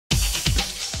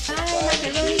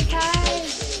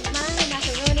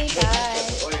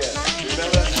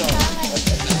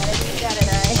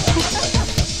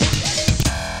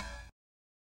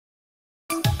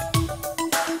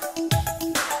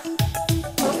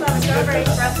some strawberries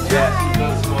for us to try.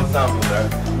 Yeah, those small samples there.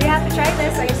 We have to try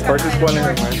this. I just got Purchase one in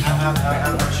one.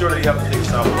 I'm sure that you have to take a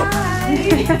sample.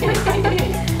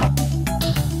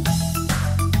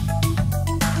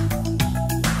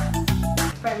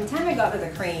 By the time I got to the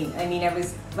crane, I mean,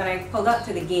 when I pulled up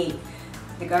to the gate,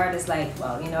 the guard is like,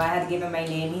 well, you know, I had to give him my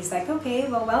name. He's like, okay,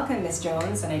 well, welcome, Miss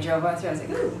Jones. And I drove on through. I was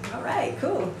like, ooh, all right,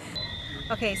 cool.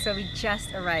 Okay, so we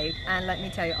just arrived, and let me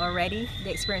tell you, already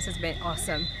the experience has been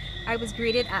awesome. I was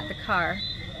greeted at the car,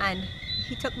 and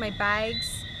he took my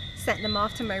bags, sent them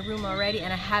off to my room already,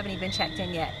 and I haven't even checked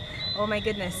in yet. Oh my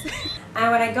goodness.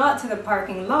 And when I got to the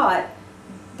parking lot,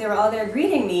 they were all there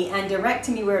greeting me and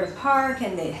directing me where to park,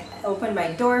 and they opened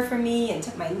my door for me and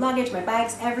took my luggage, my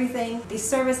bags, everything. The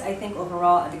service, I think,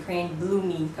 overall at the crane blew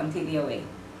me completely away.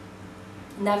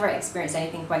 Never experienced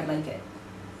anything quite like it.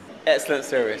 Excellent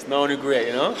service, no regret,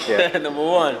 you know? Yeah. Number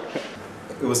one.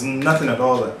 It was nothing at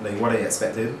all like what I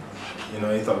expected. You know,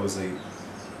 I thought it was a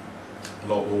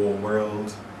lot more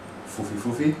world,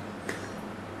 foofy.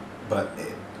 But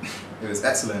it was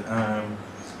excellent.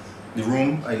 The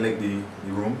room, I liked the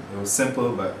room. It was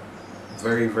simple but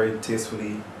very, very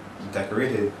tastefully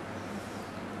decorated.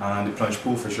 And the plunge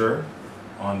pool for sure.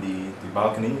 On the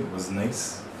balcony, it was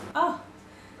nice. Oh,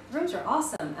 the rooms are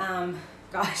awesome.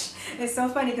 Gosh, it's so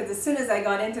funny because as soon as I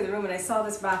got into the room and I saw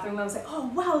this bathroom, I was like,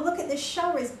 oh wow, look at this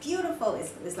shower, it's beautiful.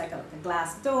 It's like a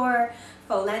glass door,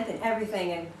 full length and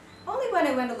everything. And only when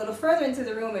I went a little further into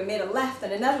the room and made a left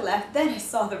and another left, then I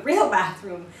saw the real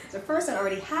bathroom. The first one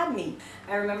already had me.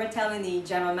 I remember telling the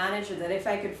general manager that if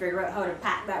I could figure out how to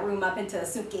pack that room up into a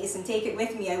suitcase and take it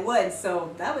with me, I would.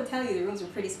 So that would tell you the rooms were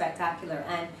pretty spectacular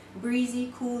and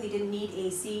breezy, cool, you didn't need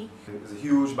AC. It was a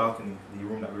huge balcony, the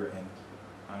room that we were in.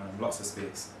 Lots of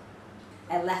space.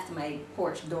 I left my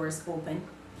porch doors open,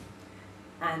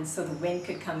 and so the wind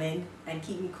could come in and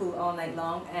keep me cool all night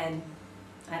long, and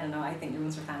I don't know, I think the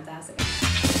rooms were fantastic.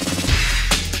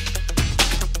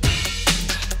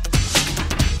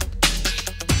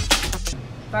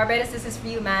 Barbados, this is for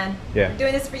you, man. Yeah. We're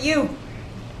doing this for you.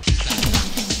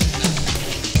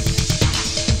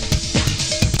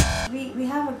 We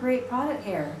have a great product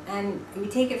here, and we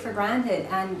take it for granted,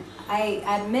 and I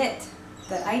admit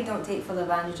that I don't take full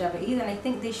advantage of it either, and I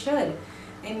think they should.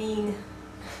 I mean,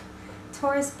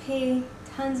 tourists pay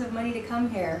tons of money to come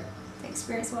here to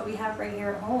experience what we have right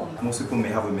here at home. Most people may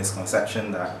have a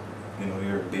misconception that, you know,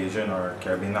 you're Bayesian or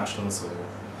Caribbean national, so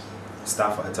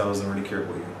staff at hotels don't really care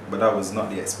about you. But that was not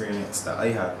the experience that I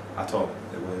had at all.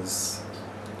 It was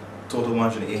total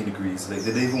 180 degrees. Like,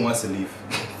 they didn't even want us to leave,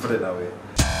 put it that way.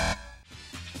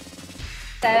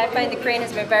 I find the crane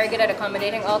has been very good at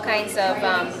accommodating all kinds of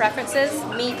preferences.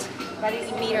 Meat, whether you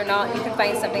eat meat or not, you can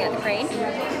find something at the crane.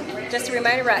 Just a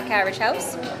reminder, we're at Carriage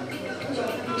House.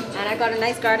 And I've got a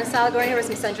nice garden salad going here with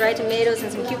some sun-dried tomatoes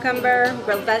and some cucumber,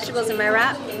 grilled vegetables in my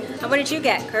wrap. And what did you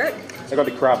get, Kurt? I got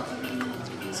the crab.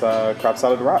 It's a crab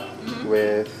salad wrap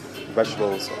with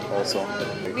vegetables also.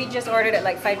 We just ordered it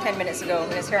like 5-10 minutes ago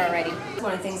and it's here already.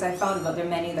 One of the things I found about their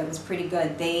menu that was pretty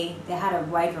good, they had a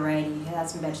wide variety. You had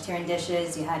some vegetarian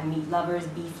dishes, you had meat lovers,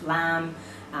 beef, lamb,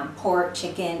 pork,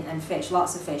 chicken, and fish,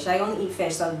 lots of fish. I only eat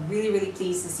fish, so I was really, really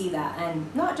pleased to see that.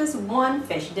 And not just one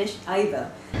fish dish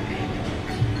either.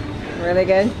 Really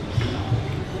good.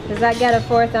 Does that get a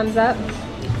 4 thumbs up?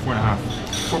 4.5.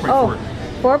 4.4. Oh,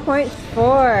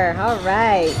 4.4. All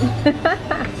right.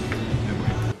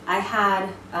 I had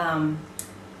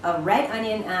a red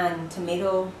onion and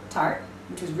tomato tart,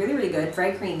 which was really, really good,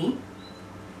 very creamy,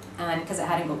 and because it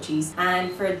had goat cheese.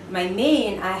 And for my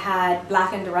main, I had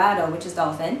black and dorado, which is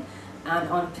dolphin, and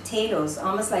on potatoes,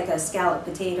 almost like a scalloped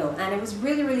potato. And it was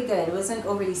really, really good. It wasn't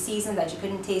overly seasoned that you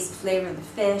couldn't taste the flavor of the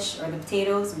fish or the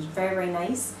potatoes. It was very, very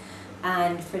nice.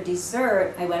 And for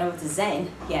dessert, I went over to Zen.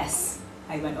 Yes,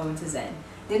 I went over to Zen.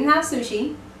 Didn't have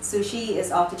sushi. Sushi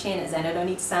is off the chain at Zen. I don't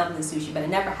need to sample the sushi, but I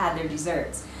never had their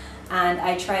desserts. And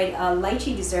I tried a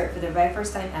lychee dessert for the very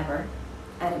first time ever,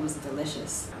 and it was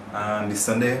delicious. And the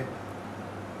Sunday,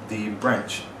 the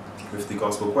brunch with the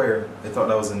gospel choir, I thought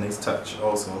that was a nice touch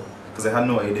also, because I had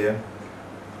no idea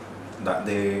that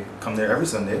they come there every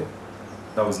Sunday.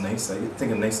 That was nice. I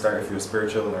think a nice start if you're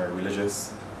spiritual or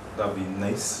religious, that would be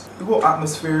nice. The whole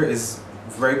atmosphere is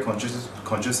very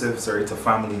conducive to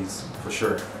families, for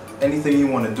sure. Anything you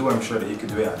want to do, I'm sure that you could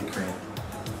do it at the crane.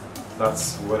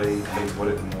 That's what I liked about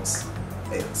it the most.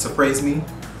 It surprised me,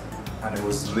 and it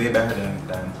was way better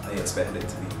than I expected it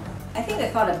to be. I think I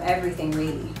thought of everything,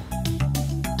 really.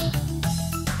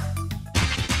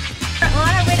 We're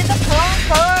on our way to the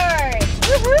Concord!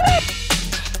 Woohoo!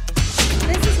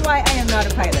 This is why I am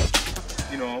not a pilot.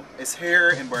 You know, it's here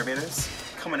in Barbados.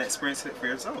 Come and experience it for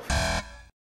yourself.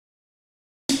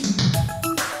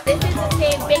 This is the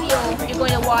same video you're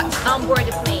going to watch on board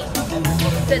the plane.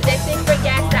 So this is for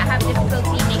guests that have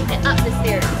difficulty making it up the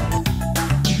stairs.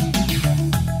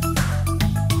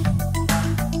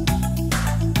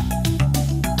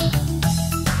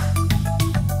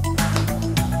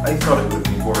 I thought it would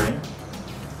be boring,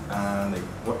 and like,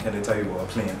 what can I tell you about a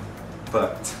plane?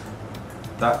 But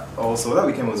that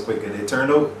weekend was quite good. It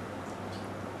turned out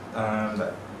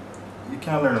that you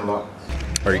can learn a lot.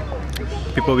 Alright,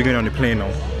 people will be going on the plane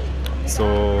now,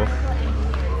 so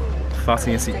fasten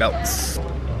your seatbelts.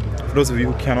 For those of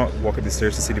you who cannot walk up the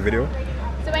stairs to see the video,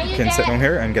 So when you can sit down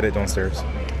here and get it downstairs.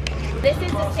 This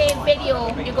is the same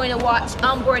video you're going to watch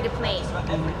on board the plane.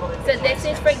 So this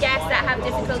is for guests that have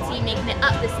difficulty making it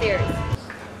up the stairs.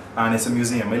 And it's a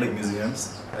museum. I like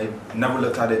museums. I never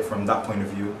looked at it from that point of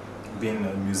view, being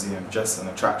a museum, just an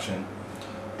attraction.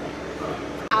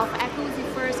 Alpha Echo was the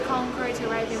first Concord to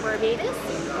arrive in Barbados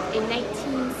in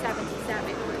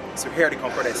 1977. So here at the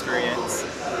Concord experience,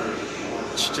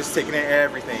 just taking in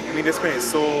everything. I mean, this plane is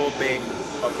so big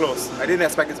up close. I didn't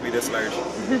expect it to be this large.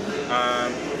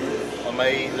 On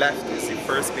my left is the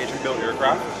first Belgian-built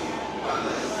aircraft.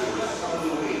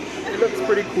 It looks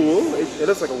pretty cool. It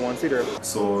looks like a one-seater.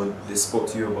 So they spoke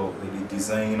to you about the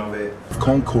design of it.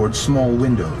 Concord's small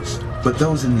windows, but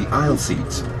those in the aisle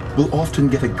seats will often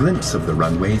get a glimpse of the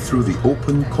runway through the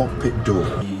open cockpit door.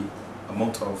 The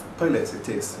amount of pilots it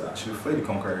takes to actually fly the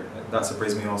Concord, that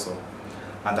surprised me also.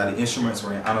 And that the instruments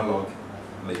were in analog,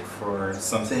 like for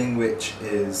something which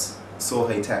is so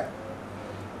high-tech.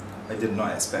 I did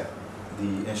not expect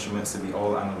the instruments to be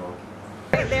all analog.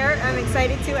 Right there, I'm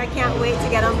excited too. I can't wait to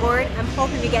get on board. I'm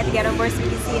hoping we get on board so we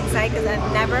can see inside, because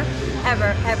I've never,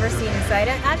 ever seen inside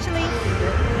it. Actually,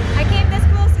 I came this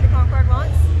close to the Concord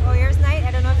once, New Year's night.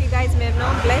 I don't know if you guys may have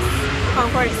known Bliss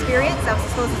Concord experience. That was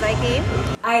as close as I came.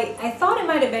 I thought it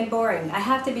might have been boring. I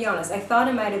have to be honest. I thought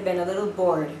it might have been a little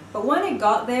bored. But when I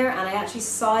got there and I actually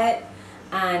saw it,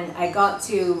 and I got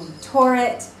to tour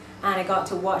it, and I got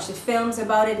to watch the films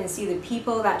about it and see the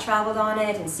people that traveled on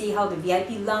it and see how the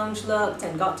VIP lounge looked,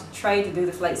 and got to try to do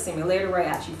the flight simulator where I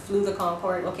actually flew the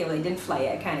Concord. Okay, well I didn't fly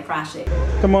it, I kind of crashed it.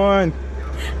 Come on!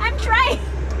 I'm trying!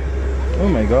 Oh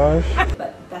my gosh.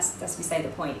 But that's beside the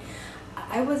point.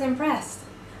 I was impressed,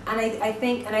 and I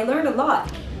think, and I learned a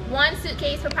lot. 1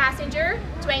 suitcase per passenger,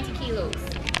 20 kilos.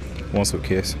 One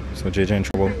suitcase, so JJ in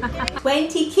trouble.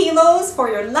 20 kilos for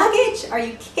your luggage? Are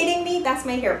you kidding me? That's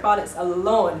my hair products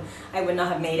alone. I would not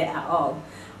have made it at all.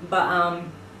 But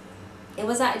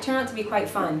it turned out to be quite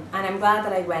fun, and I'm glad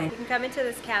that I went. You can come into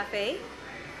this cafe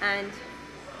and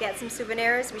get some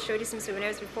souvenirs. We showed you some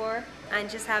souvenirs before, and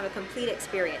just have a complete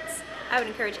experience. I would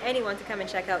encourage anyone to come and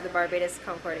check out the Barbados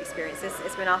Concord experience.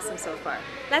 It's been awesome so far.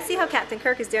 Let's see how Captain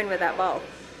Kirk is doing with that ball.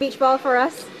 Beach ball for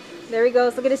us. There he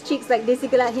goes. Look at his cheeks like Dizzy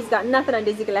Gillespie. He's got nothing on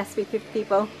Dizzy Gillespie,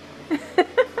 people.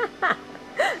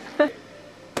 That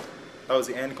was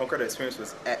the end. Concord experience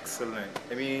was excellent.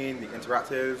 I mean, the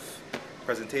interactive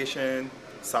presentation,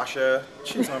 Sasha,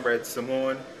 she's on bread,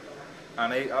 Simone,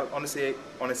 and I honestly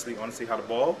had a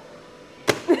ball.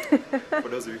 For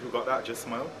those of you who got that, just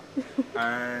smile.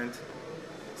 And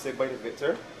say bye to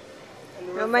Victor.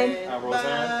 Don't mind. And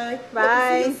Roseanne.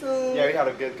 Bye. Yeah, we had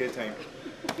a good time.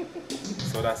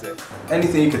 So that's it.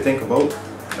 Anything you could think about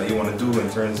that you want to do in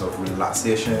terms of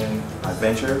relaxation,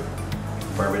 adventure,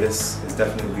 Barbados is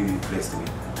definitely the place to be.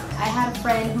 I had a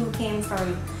friend who came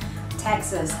from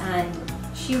Texas, and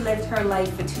she lived her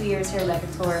life for 2 years here like a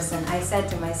tourist, and I said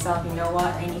to myself, you know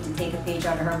what, I need to take a page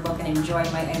out of her book and enjoy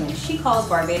my island. She calls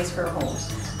Barbados her home.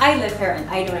 I live here and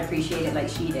I don't appreciate it like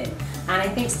she did. And I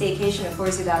think staycation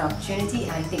affords you that opportunity,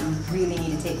 and I think you really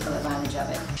need to take full advantage of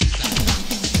it.